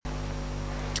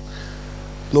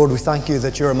Lord, we thank you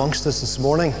that you're amongst us this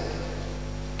morning.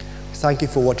 We thank you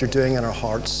for what you're doing in our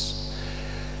hearts.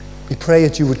 We pray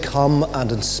that you would come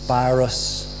and inspire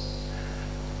us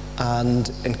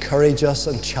and encourage us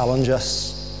and challenge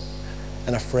us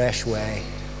in a fresh way.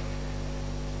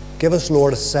 Give us,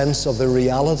 Lord, a sense of the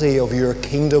reality of your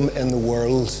kingdom in the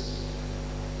world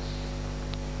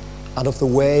and of the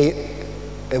way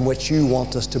in which you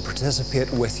want us to participate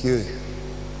with you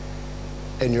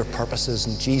in your purposes.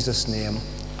 In Jesus' name,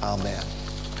 amen.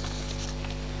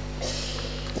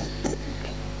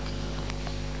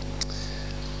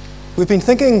 We've been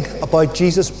thinking about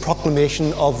Jesus'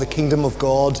 proclamation of the kingdom of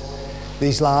God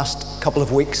these last couple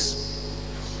of weeks.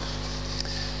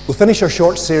 We'll finish our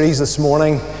short series this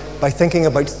morning by thinking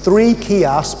about three key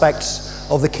aspects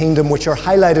of the kingdom which are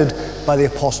highlighted by the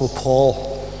Apostle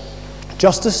Paul: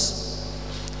 justice,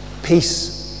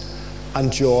 peace,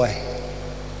 and joy.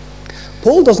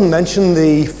 Paul doesn't mention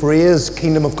the phrase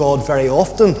kingdom of God very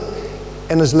often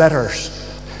in his letters,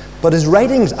 but his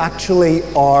writings actually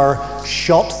are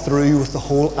shot through with the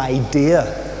whole idea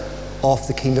of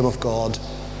the kingdom of God.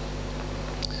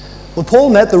 When Paul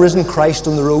met the risen Christ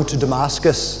on the road to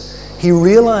Damascus, he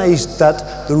realized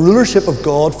that the rulership of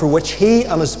God for which he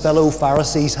and his fellow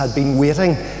Pharisees had been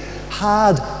waiting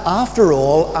had, after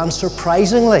all, and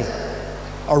surprisingly,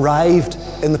 arrived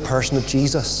in the person of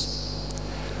Jesus.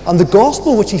 And the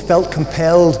gospel which he felt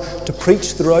compelled to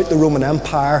preach throughout the Roman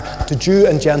Empire to Jew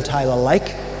and Gentile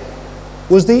alike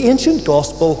was the ancient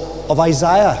gospel of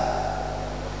Isaiah.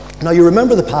 Now, you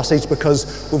remember the passage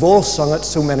because we've all sung it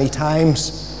so many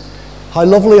times. How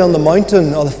lovely on the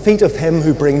mountain are the feet of him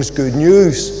who brings good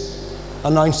news,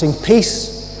 announcing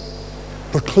peace,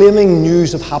 proclaiming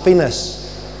news of happiness.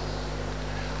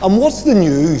 And what's the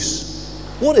news?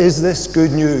 What is this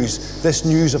good news, this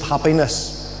news of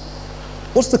happiness?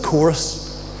 What's the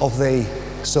chorus of the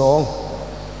song?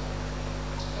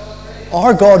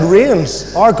 Our God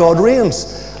reigns, our God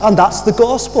reigns. And that's the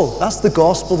gospel. That's the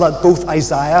gospel that both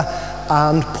Isaiah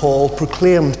and Paul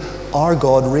proclaimed. Our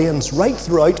God reigns. Right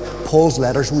throughout Paul's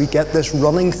letters, we get this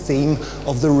running theme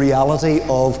of the reality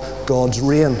of God's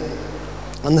reign,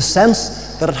 and the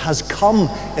sense that it has come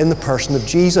in the person of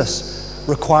Jesus,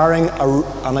 requiring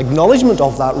an acknowledgement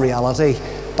of that reality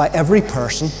by every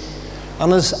person,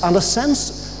 and a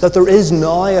sense that there is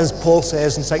now, as Paul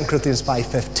says in 2 Corinthians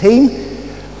 5:15,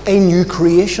 a new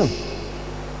creation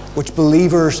which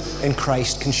believers in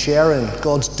Christ can share in.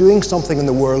 God's doing something in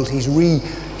the world. He's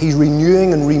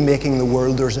renewing and remaking the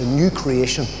world. There's a new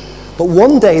creation. But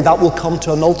one day that will come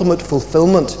to an ultimate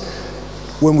fulfillment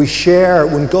when we share,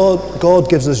 when God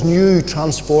gives us new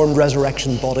transformed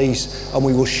resurrection bodies, and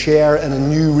we will share in a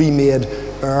new remade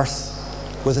earth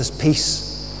with his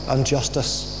peace and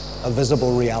justice, a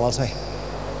visible reality.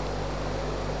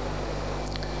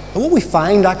 And what we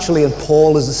find actually in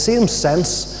Paul is the same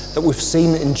sense that we've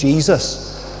seen in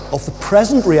Jesus of the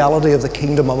present reality of the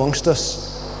kingdom amongst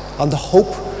us and the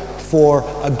hope for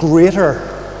a greater,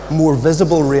 more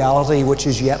visible reality which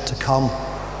is yet to come.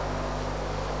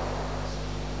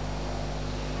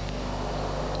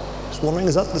 Just wondering,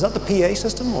 is that the PA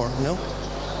system or no?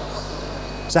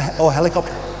 Is that, oh, a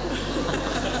helicopter.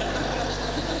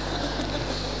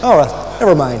 All right,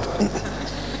 never mind.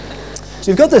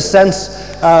 So you've got this sense,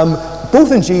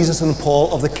 both in Jesus and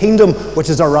Paul, of the kingdom which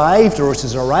has arrived or which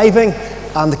is arriving,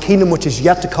 and the kingdom which is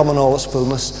yet to come in all its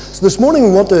fullness. So this morning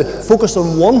we want to focus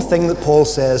on one thing that Paul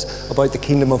says about the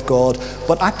kingdom of God,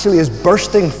 but actually is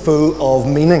bursting full of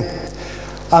meaning.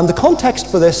 And the context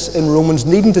for this in Romans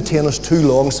needn't detain us too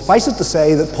long. Suffice it to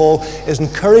say that Paul is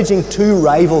encouraging two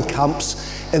rival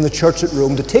camps in the church at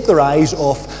Rome to take their eyes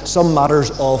off some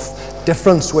matters of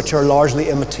difference which are largely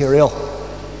immaterial.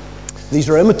 These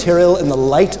are immaterial in the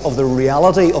light of the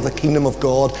reality of the kingdom of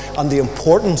God and the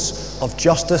importance of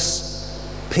justice,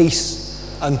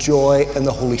 peace, and joy in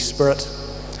the Holy Spirit.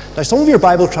 Now, some of your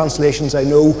Bible translations, I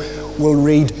know, will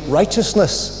read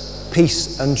righteousness,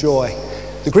 peace, and joy.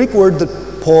 The Greek word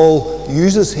that Paul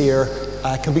uses here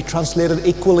can be translated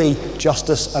equally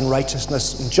justice and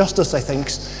righteousness. And justice, I think,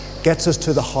 gets us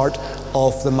to the heart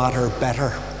of the matter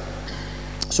better.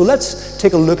 So let's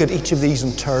take a look at each of these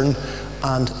in turn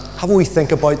and have a wee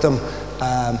think about them,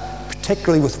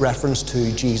 particularly with reference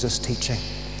to Jesus' teaching.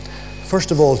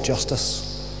 First of all, justice.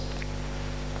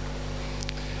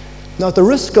 Now, at the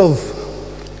risk of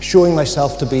showing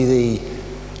myself to be the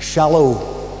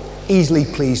shallow, easily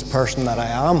pleased person that I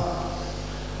am,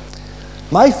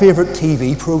 my favourite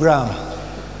TV programme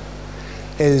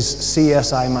is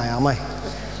CSI Miami.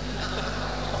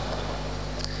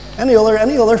 Any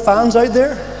other fans out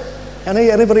there?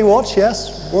 Anybody watch?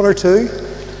 Yes, one or two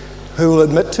who will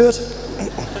admit to it.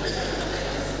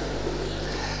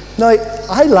 Now,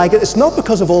 I like it. It's not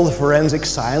because of all the forensic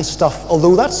science stuff,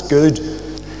 although that's good.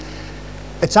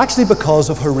 It's actually because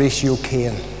of Horatio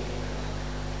Caine.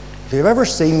 If you've ever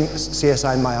seen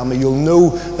CSI Miami, you'll know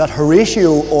that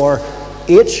Horatio, or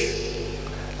H,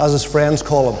 as his friends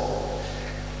call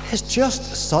him, is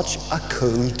just such a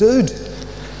cool dude.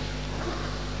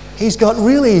 He's got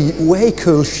really way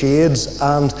cool shades,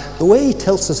 and the way he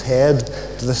tilts his head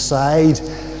to the side,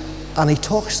 and he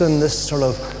talks in this sort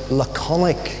of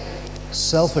laconic,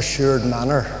 self-assured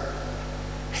manner.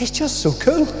 He's just so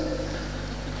cool.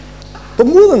 But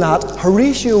more than that,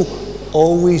 Horatio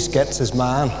always gets his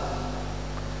man.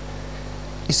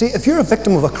 You see, if you're a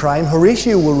victim of a crime,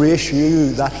 Horatio will reassure you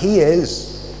that he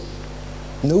is,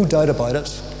 no doubt about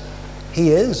it, he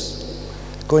is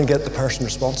going to get the person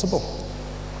responsible.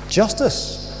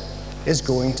 Justice is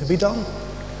going to be done.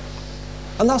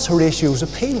 And that's Horatio's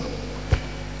appeal.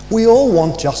 We all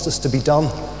want justice to be done.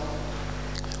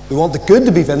 We want the good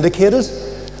to be vindicated,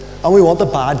 and we want the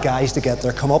bad guys to get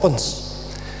their comeuppance.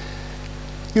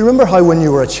 You remember how when you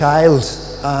were a child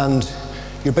and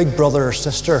your big brother or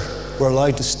sister were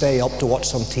allowed to stay up to watch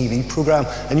some TV program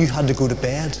and you had to go to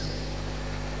bed?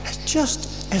 It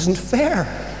just isn't fair.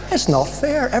 It's not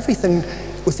fair. Everything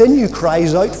within you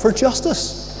cries out for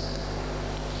justice.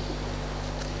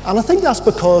 And I think that's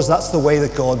because that's the way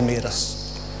that God made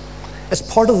us. It's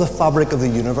part of the fabric of the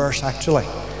universe, actually.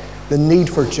 The need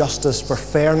for justice, for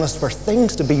fairness, for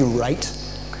things to be right.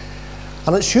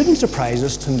 And it shouldn't surprise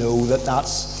us to know that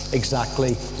that's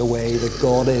exactly the way that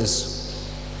God is.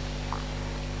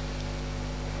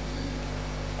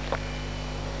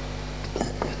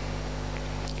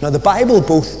 Now, the Bible,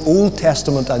 both Old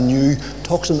Testament and New,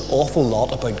 talks an awful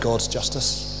lot about God's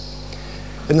justice.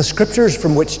 In the scriptures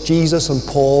from which Jesus and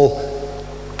Paul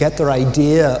get their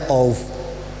idea of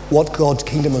what God's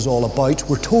kingdom is all about,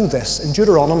 we're told this in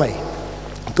Deuteronomy.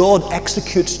 God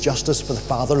executes justice for the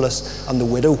fatherless and the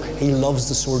widow. He loves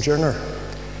the sojourner.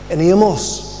 In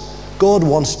Amos, God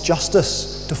wants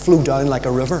justice to flow down like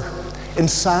a river. In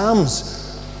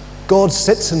Psalms, God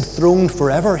sits enthroned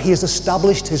forever. He has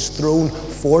established his throne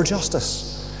for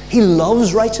justice. He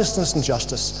loves righteousness and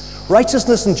justice.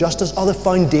 Righteousness and justice are the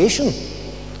foundation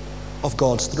of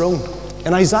God's throne.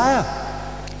 In Isaiah,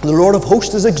 the Lord of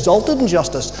hosts is exalted in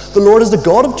justice. The Lord is the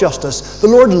God of justice. The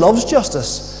Lord loves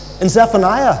justice. In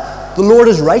Zephaniah, the Lord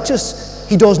is righteous.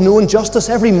 He does no injustice.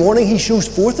 Every morning he shows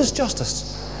forth his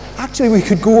justice. Actually, we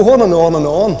could go on and on and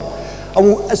on.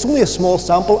 And it's only a small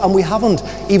sample, and we haven't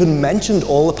even mentioned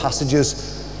all the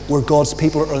passages where God's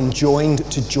people are enjoined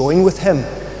to join with him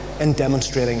in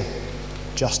demonstrating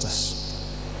justice.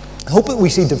 The hope that we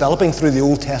see developing through the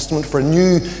Old Testament for a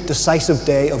new decisive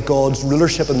day of God's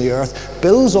rulership in the earth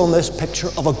builds on this picture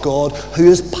of a God who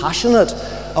is passionate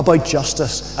about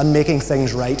justice and making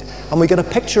things right. And we get a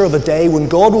picture of a day when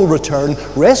God will return,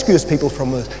 rescue his people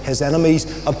from his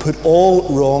enemies, and put all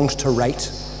wrongs to right.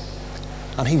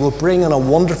 And he will bring in a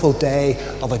wonderful day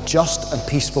of a just and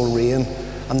peaceful reign.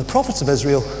 And the prophets of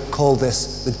Israel call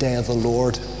this the day of the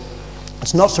Lord.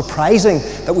 It's not surprising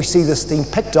that we see this theme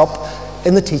picked up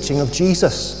in the teaching of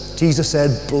Jesus. Jesus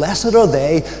said, "Blessed are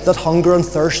they that hunger and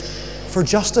thirst for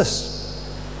justice,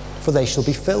 for they shall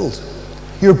be filled."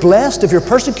 You're blessed if you're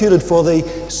persecuted for the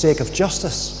sake of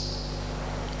justice.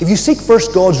 If you seek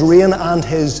first God's reign and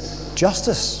his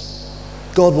justice,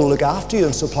 God will look after you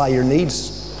and supply your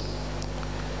needs.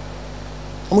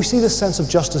 And we see this sense of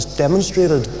justice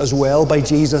demonstrated as well by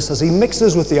Jesus as he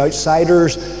mixes with the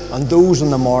outsiders and those on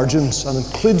the margins and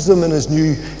includes them in his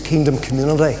new kingdom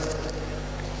community.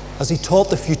 As he taught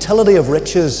the futility of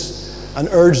riches and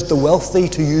urged the wealthy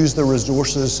to use their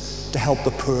resources to help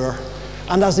the poor.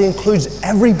 And as he includes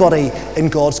everybody in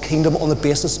God's kingdom on the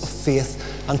basis of faith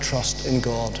and trust in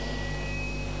God.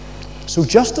 So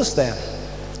justice then.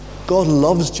 God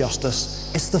loves justice.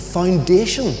 It's the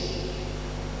foundation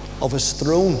of his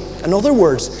throne. In other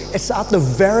words, it's at the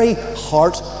very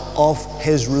heart of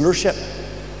his rulership.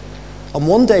 And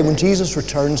one day when Jesus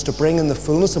returns to bring in the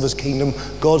fullness of his kingdom,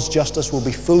 God's justice will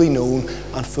be fully known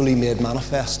and fully made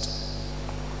manifest.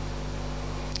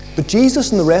 But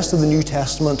Jesus and the rest of the New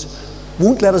Testament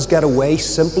won't let us get away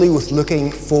simply with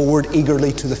looking forward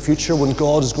eagerly to the future when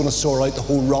God is going to sort out the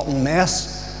whole rotten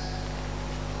mess.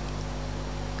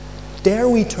 Dare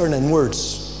we turn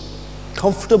inwards,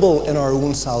 comfortable in our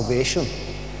own salvation,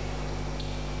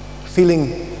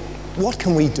 feeling, what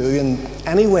can we do? And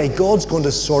anyway, God's going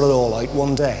to sort it all out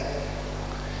one day.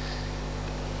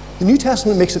 The New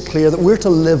Testament makes it clear that we're to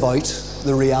live out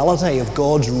the reality of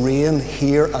God's reign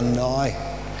here and now.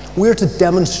 We're to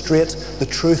demonstrate the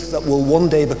truth that will one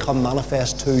day become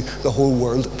manifest to the whole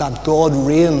world, that God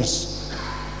reigns.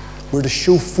 We're to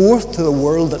show forth to the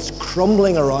world that's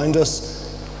crumbling around us,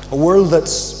 a world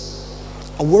that's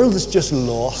just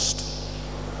lost,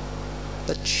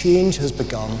 that change has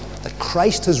begun, that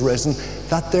Christ has risen,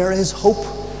 that there is hope,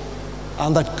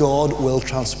 and that God will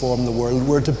transform the world.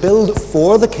 We're to build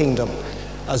for the kingdom,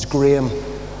 as Graham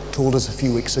told us a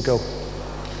few weeks ago.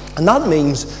 And that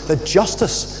means that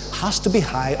justice has to be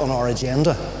high on our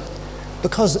agenda,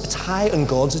 because it's high on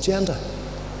God's agenda.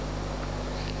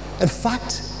 In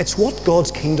fact, it's what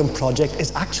God's kingdom project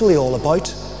is actually all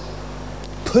about: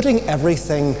 putting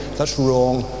everything that's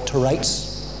wrong to rights.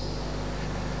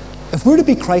 If we're to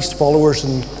be Christ followers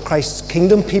and Christ's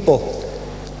kingdom people,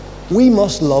 we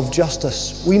must love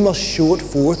justice. We must show it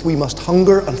forth. We must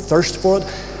hunger and thirst for it.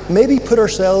 Maybe put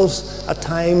ourselves at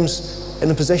times in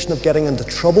a position of getting into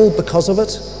trouble because of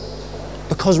it.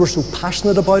 Because we're so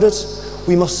passionate about it,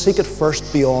 we must seek it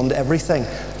first beyond everything.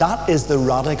 That is the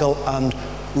radical and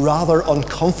rather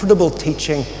uncomfortable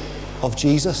teaching of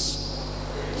Jesus.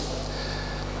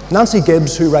 Nancy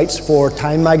Gibbs, who writes for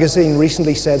Time magazine,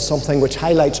 recently said something which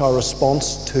highlights our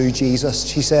response to Jesus.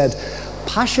 She said,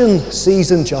 "Passion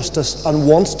sees injustice and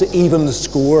wants to even the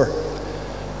score.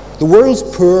 The world's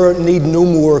poor need no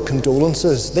more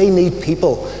condolences. They need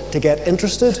people to get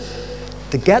interested,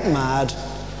 to get mad,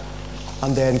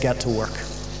 and then get to work."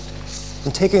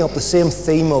 And taking up the same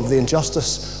theme of the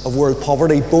injustice of world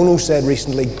poverty, Bono said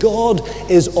recently, "God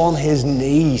is on his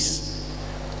knees,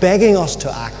 begging us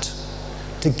to act,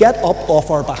 to get up off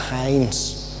our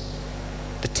behinds,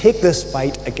 to take this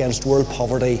fight against world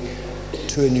poverty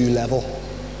to a new level."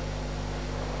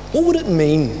 What would it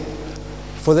mean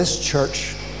for this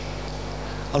church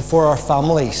and for our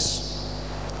families,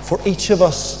 for each of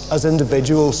us as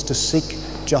individuals to seek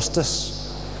justice?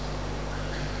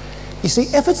 You see,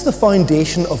 if it's the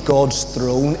foundation of God's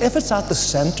throne, if it's at the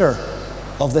center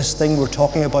of this thing we're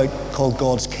talking about called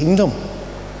God's kingdom,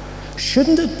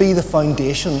 shouldn't it be the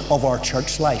foundation of our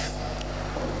church life?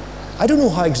 I don't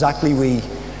know how exactly we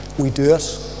do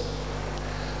it,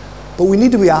 but we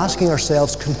need to be asking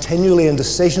ourselves continually in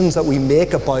decisions that we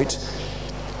make about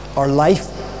our life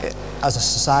as a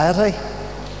society,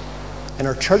 in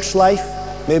our church life,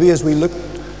 maybe as we look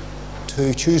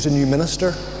to choose a new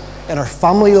minister, in our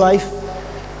family life,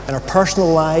 in our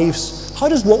personal lives. How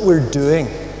does what we're doing,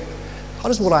 how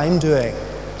does what I'm doing,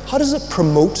 how does it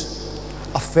promote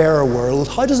a fairer world?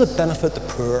 How does it benefit the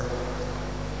poor?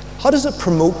 How does it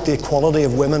promote the equality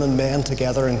of women and men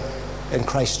together in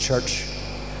Christ's church?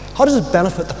 How does it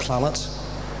benefit the planet?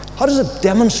 How does it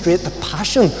demonstrate the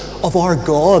passion of our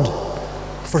God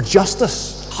for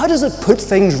justice? How does it put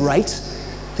things right?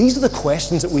 These are the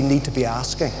questions that we need to be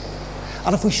asking.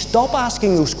 And if we stop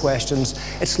asking those questions,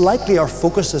 it's likely our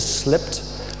focus has slipped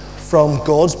from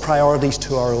God's priorities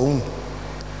to our own.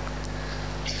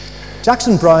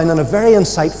 Jackson Browne, in a very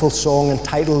insightful song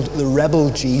entitled "The Rebel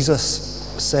Jesus,"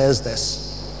 says this: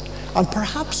 "And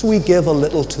perhaps we give a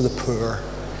little to the poor,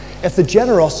 if the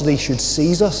generosity should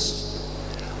seize us.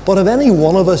 But if any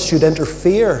one of us should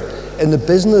interfere in the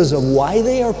business of why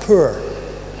they are poor,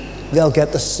 they'll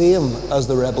get the same as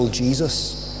the rebel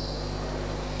Jesus."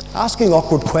 Asking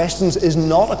awkward questions is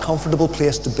not a comfortable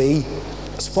place to be.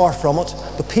 It's far from it.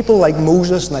 But people like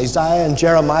Moses and Isaiah and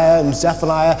Jeremiah and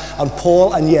Zephaniah and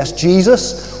Paul and yes,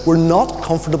 Jesus were not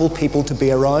comfortable people to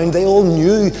be around. They all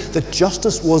knew that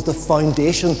justice was the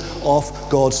foundation of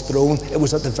God's throne. It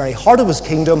was at the very heart of his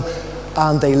kingdom,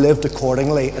 and they lived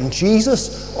accordingly. And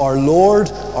Jesus, our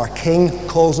Lord, our King,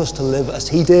 calls us to live as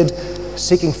he did,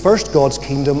 seeking first God's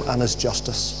kingdom and his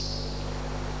justice.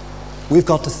 We've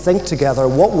got to think together,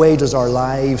 what way do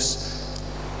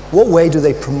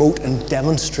they promote and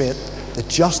demonstrate the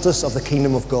justice of the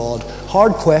kingdom of God?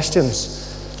 Hard questions,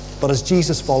 but as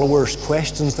Jesus followers,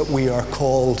 questions that we are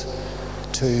called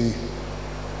to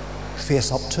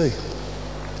face up to.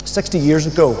 60 years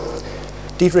ago,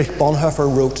 Dietrich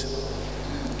Bonhoeffer wrote,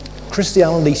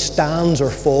 "Christianity stands or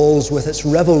falls with its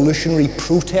revolutionary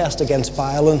protest against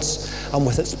violence and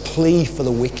with its plea for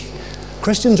the weak.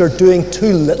 Christians are doing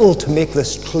too little to make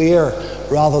this clear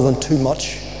rather than too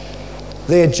much.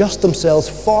 They adjust themselves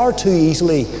far too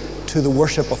easily to the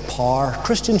worship of power.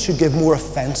 Christians should give more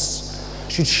offence,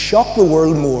 should shock the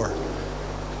world more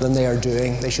than they are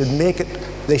doing. They should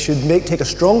take a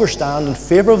stronger stand in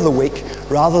favour of the weak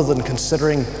rather than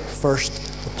considering first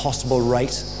the possible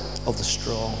right of the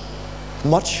strong."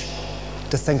 Much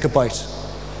to think about.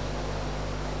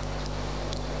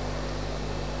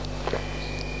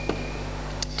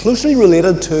 Closely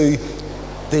related to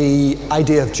the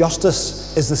idea of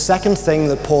justice is the second thing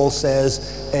that Paul says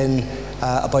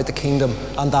about the kingdom,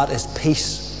 and that is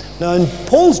peace. Now, in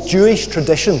Paul's Jewish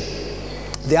tradition,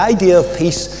 The idea of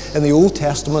peace in the Old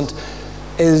Testament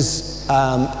is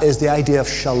the idea of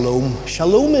shalom.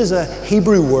 Shalom is a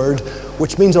Hebrew word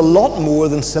which means a lot more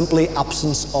than simply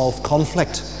absence of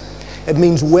conflict. It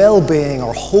means well-being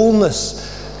or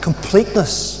wholeness,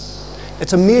 completeness.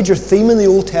 It's a major theme in the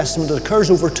Old Testament. It occurs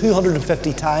over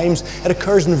 250 times. It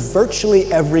occurs in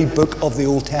virtually every book of the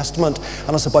Old Testament.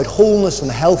 And it's about wholeness and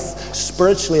health,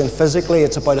 spiritually and physically.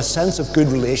 It's about a sense of good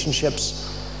relationships.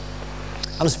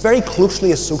 And it's very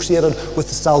closely associated with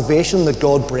the salvation that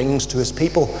God brings to his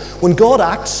people. When God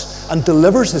acts and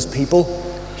delivers his people,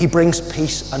 he brings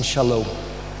peace and shalom.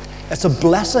 It's a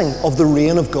blessing of the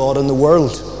reign of God in the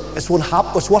world. It's what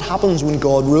happens when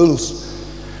God rules.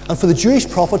 And for the Jewish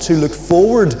prophets who looked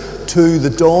forward to the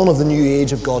dawn of the new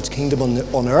age of God's kingdom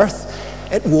on earth,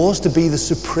 it was to be the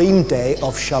supreme day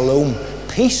of shalom.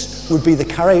 Peace would be the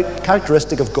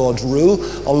characteristic of God's rule,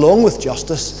 along with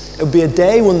justice. It would be a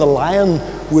day when the lion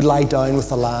would lie down with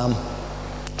the lamb.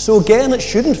 So again, it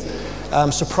shouldn't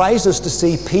surprise us to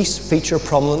see peace feature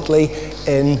prominently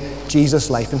in Jesus'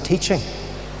 life and teaching.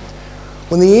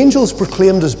 When the angels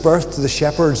proclaimed his birth to the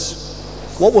shepherds,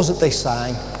 what was it they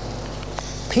sang?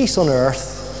 Peace on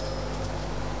earth.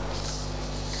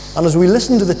 And as we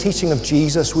listen to the teaching of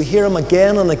Jesus, we hear him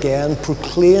again and again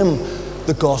proclaim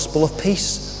the gospel of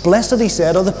peace. Blessed, he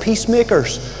said, are the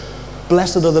peacemakers.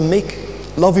 Blessed are the meek.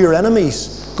 Love your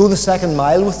enemies. Go the second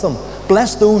mile with them.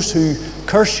 Bless those who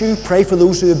curse you. Pray for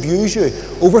those who abuse you.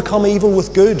 Overcome evil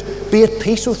with good. Be at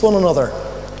peace with one another.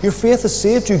 Your faith has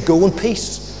saved you. Go in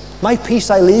peace. My peace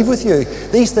I leave with you.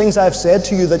 These things I have said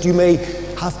to you that you may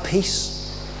have peace.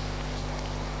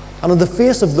 And in the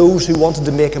face of those who wanted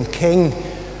to make him king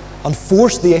and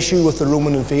force the issue with the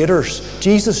Roman invaders,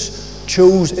 Jesus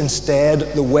chose instead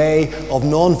the way of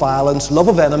non-violence, love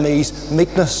of enemies,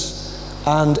 meekness,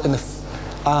 and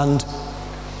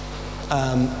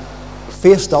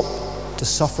faced up to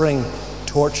suffering,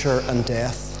 torture, and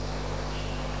death.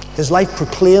 His life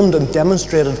proclaimed and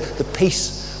demonstrated the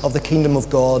peace of the kingdom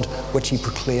of God which he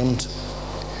proclaimed.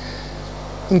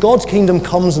 When God's kingdom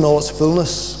comes in all its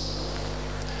fullness,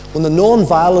 when the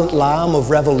non-violent Lamb of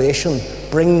Revelation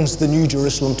brings the New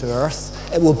Jerusalem to earth,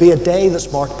 it will be a day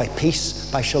that's marked by peace,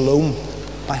 by shalom,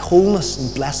 by wholeness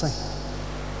and blessing.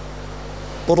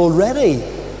 But already,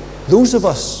 those of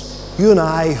us, you and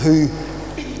I, who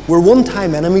were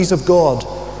one-time enemies of God,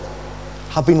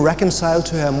 have been reconciled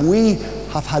to him. We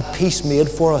have had peace made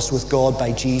for us with God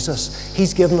by Jesus.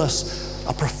 He's given us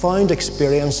a profound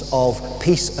experience of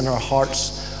peace in our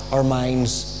hearts, our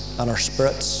minds, and our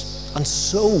spirits. And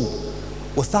so,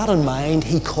 with that in mind,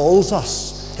 he calls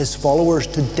us, his followers,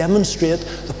 to demonstrate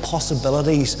the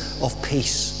possibilities of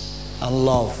peace and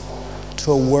love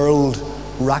to a world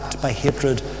racked by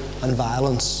hatred and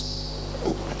violence.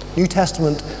 New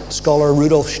Testament scholar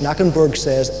Rudolf Schnackenberg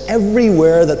says,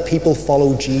 everywhere that people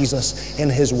follow Jesus in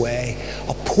his way,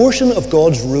 a portion of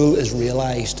God's rule is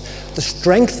realized, the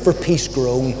strength for peace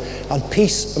grown, and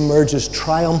peace emerges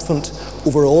triumphant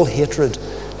over all hatred,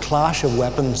 clash of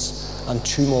weapons, and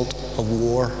tumult of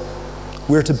war.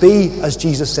 We're to be, as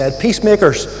Jesus said,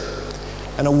 peacemakers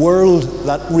in a world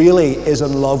that really is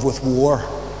in love with war.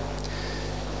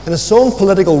 In his song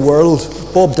Political World,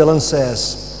 Bob Dylan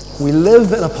says, we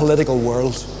live in a political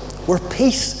world where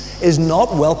peace is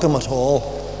not welcome at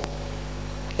all.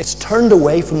 It's turned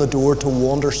away from the door to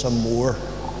wander some more,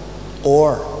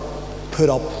 or put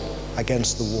up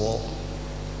against the wall.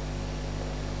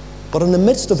 But in the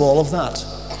midst of all of that,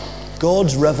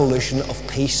 God's revolution of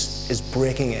peace is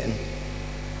breaking in.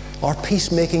 Our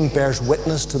peacemaking bears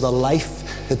witness to the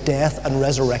life, the death and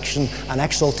resurrection and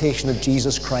exaltation of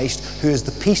Jesus Christ, who is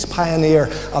the peace pioneer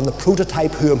and the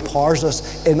prototype who empowers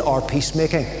us in our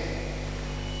peacemaking.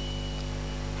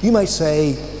 You might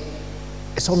say,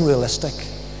 it's unrealistic,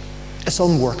 it's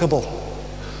unworkable.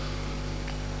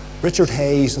 Richard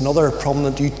Hayes, another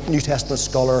prominent New Testament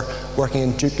scholar working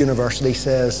in Duke University,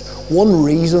 says, one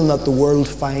reason that the world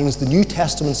finds the New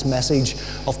Testament's message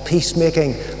of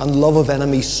peacemaking and love of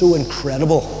enemies so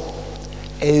incredible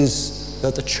is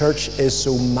that the church is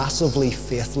so massively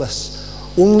faithless.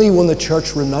 Only when the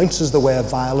church renounces the way of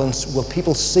violence will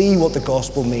people see what the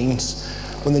gospel means.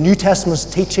 When the New Testament's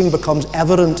teaching becomes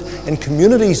evident in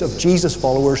communities of Jesus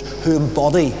followers who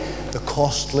embody the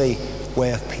costly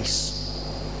way of peace.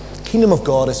 Kingdom of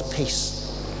God is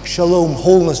peace, shalom,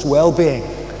 wholeness, well-being.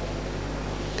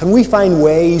 Can we find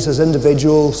ways as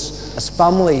individuals, as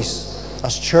families,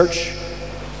 as church,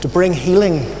 to bring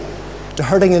healing to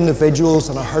hurting individuals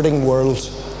in a hurting world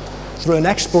through an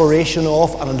exploration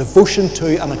of and a devotion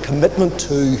to and a commitment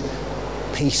to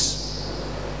peace?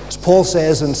 As Paul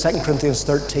says in 2 Corinthians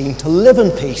 13, to live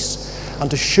in peace and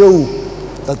to show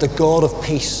that the God of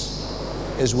peace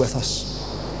is with us.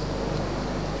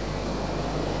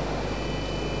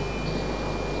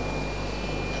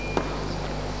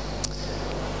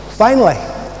 Finally,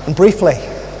 and briefly,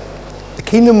 the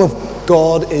kingdom of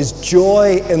God is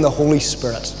joy in the Holy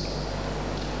Spirit.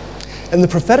 In the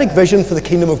prophetic vision for the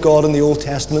kingdom of God in the Old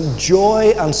Testament,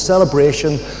 joy and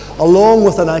celebration, along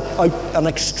with an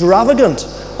extravagant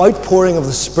outpouring of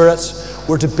the Spirit,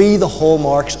 were to be the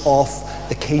hallmarks of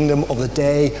the kingdom of the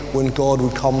day when God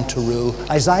would come to rule.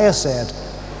 Isaiah said,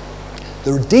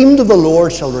 "The redeemed of the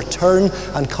Lord shall return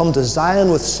and come to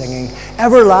Zion with singing.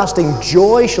 Everlasting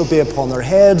joy shall be upon their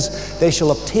heads. They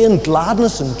shall obtain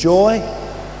gladness and joy.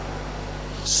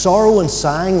 Sorrow and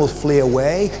sighing will flee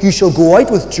away. You shall go out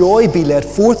with joy, be led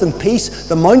forth in peace.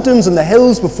 The mountains and the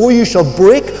hills before you shall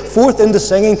break forth into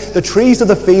singing. The trees of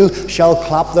the field shall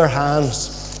clap their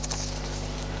hands."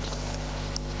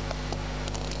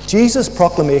 Jesus'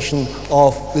 proclamation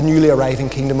of the newly arriving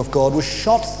kingdom of God was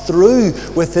shot through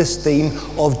with this theme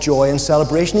of joy and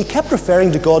celebration. He kept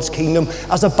referring to God's kingdom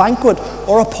as a banquet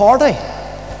or a party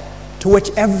to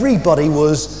which everybody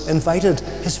was invited.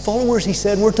 His followers, he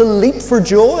said, were to leap for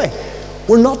joy.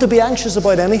 We're not to be anxious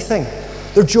about anything.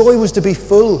 Their joy was to be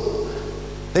full.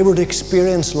 They were to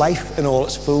experience life in all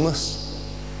its fullness.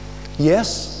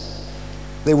 Yes,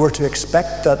 they were to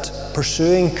expect that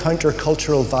pursuing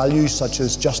countercultural values such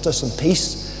as justice and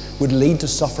peace would lead to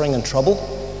suffering and trouble.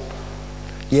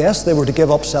 Yes, they were to give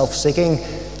up self-seeking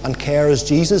and care as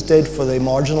Jesus did for the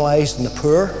marginalized and the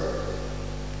poor.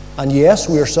 And yes,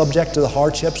 we are subject to the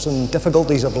hardships and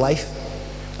difficulties of life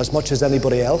as much as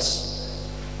anybody else.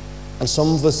 And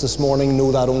some of us this morning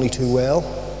know that only too well.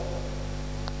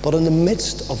 But in the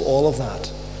midst of all of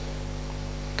that,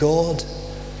 God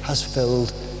has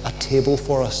filled a table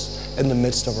for us in the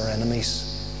midst of our enemies.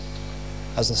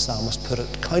 As the psalmist put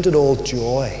it, count it all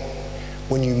joy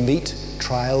when you meet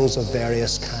trials of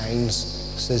various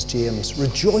kinds, says James.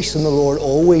 Rejoice in the Lord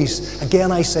always.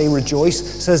 Again I say rejoice,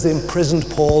 says the imprisoned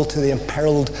Paul to the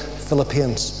imperiled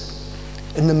Philippians.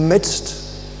 In the midst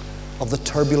of the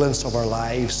turbulence of our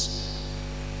lives,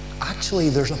 actually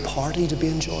there's a party to be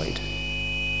enjoyed.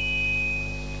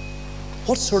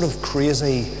 What sort of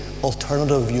crazy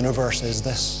alternative universe is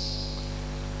this?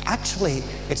 Actually,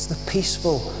 it's the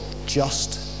peaceful,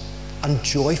 just, and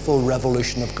joyful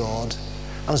revolution of God.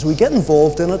 And as we get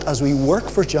involved in it, as we work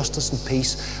for justice and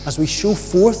peace, as we show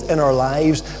forth in our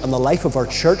lives and the life of our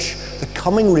church the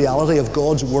coming reality of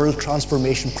God's world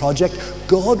transformation project,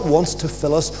 God wants to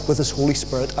fill us with His Holy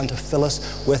Spirit and to fill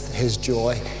us with His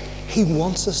joy. He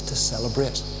wants us to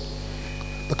celebrate.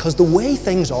 Because the way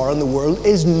things are in the world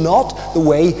is not the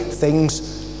way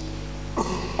things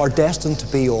are destined to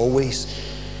be always.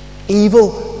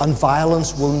 Evil and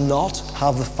violence will not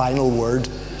have the final word.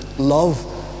 Love,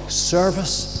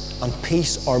 service, and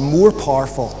peace are more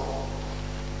powerful.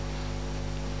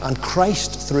 And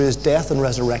Christ, through His death and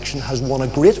resurrection, has won a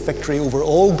great victory over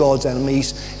all God's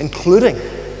enemies, including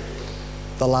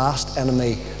the last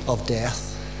enemy of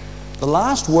death. The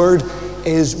last word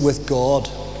is with God,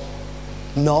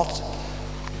 not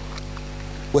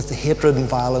with the hatred and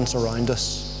violence around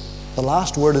us. The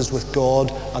last word is with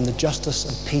God and the justice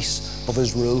and peace of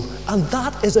His rule. And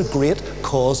that is a great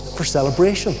cause for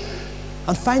celebration.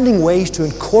 And finding ways to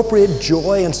incorporate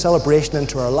joy and celebration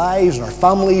into our lives, our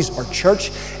families, our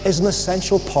church is an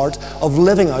essential part of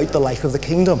living out the life of the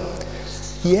kingdom.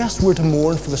 Yes, we're to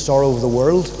mourn for the sorrow of the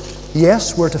world.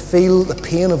 Yes, we're to feel the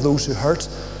pain of those who hurt.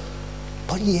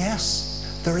 But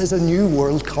yes, there is a new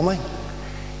world coming.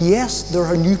 Yes, there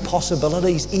are new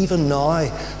possibilities even now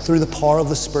through the power of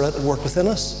the Spirit at work within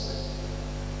us.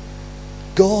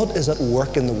 God is at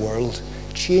work in the world,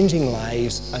 changing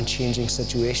lives and changing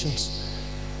situations.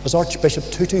 As Archbishop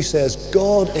Tutu says,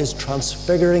 God is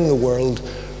transfiguring the world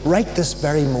right this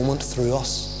very moment through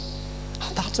us.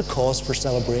 That's a cause for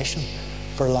celebration,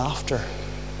 for laughter,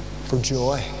 for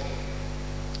joy.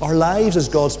 Our lives as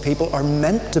God's people are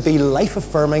meant to be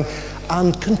life-affirming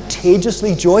and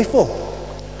contagiously joyful.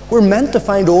 We're meant to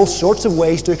find all sorts of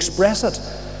ways to express it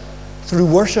through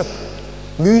worship,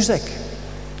 music,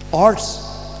 arts,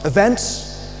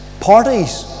 events,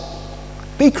 parties.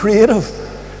 Be creative.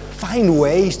 Find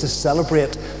ways to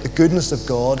celebrate the goodness of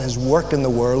God, His work in the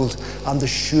world, and the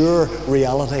sure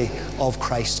reality of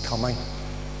Christ's coming.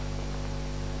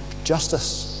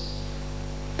 Justice,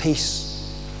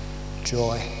 peace,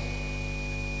 joy.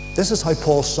 This is how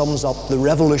Paul sums up the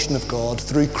revolution of God.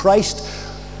 Through Christ,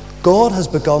 God has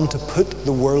begun to put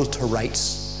the world to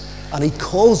rights, and He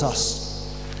calls us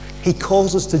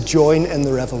to join in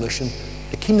the revolution.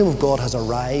 The kingdom of God has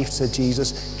arrived, said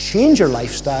Jesus. Change your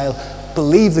lifestyle,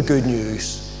 believe the good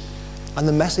news. And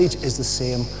the message is the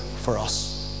same for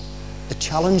us. The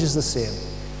challenge is the same.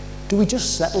 Do we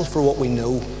just settle for what we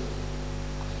know?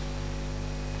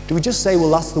 Do we just say, well,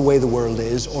 that's the way the world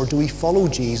is? Or do we follow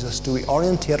Jesus? Do we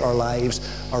orientate our lives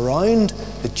around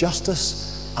the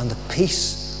justice and the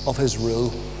peace of his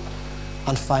rule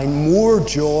and find more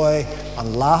joy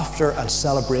and laughter and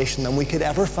celebration than we could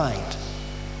ever find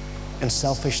in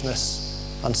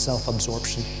selfishness and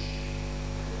self-absorption?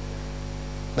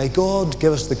 May God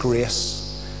give us the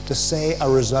grace to say a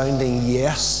resounding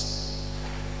yes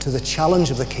to the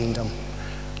challenge of the kingdom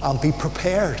and be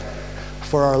prepared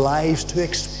for our lives to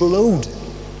explode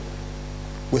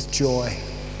with joy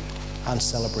and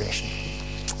celebration.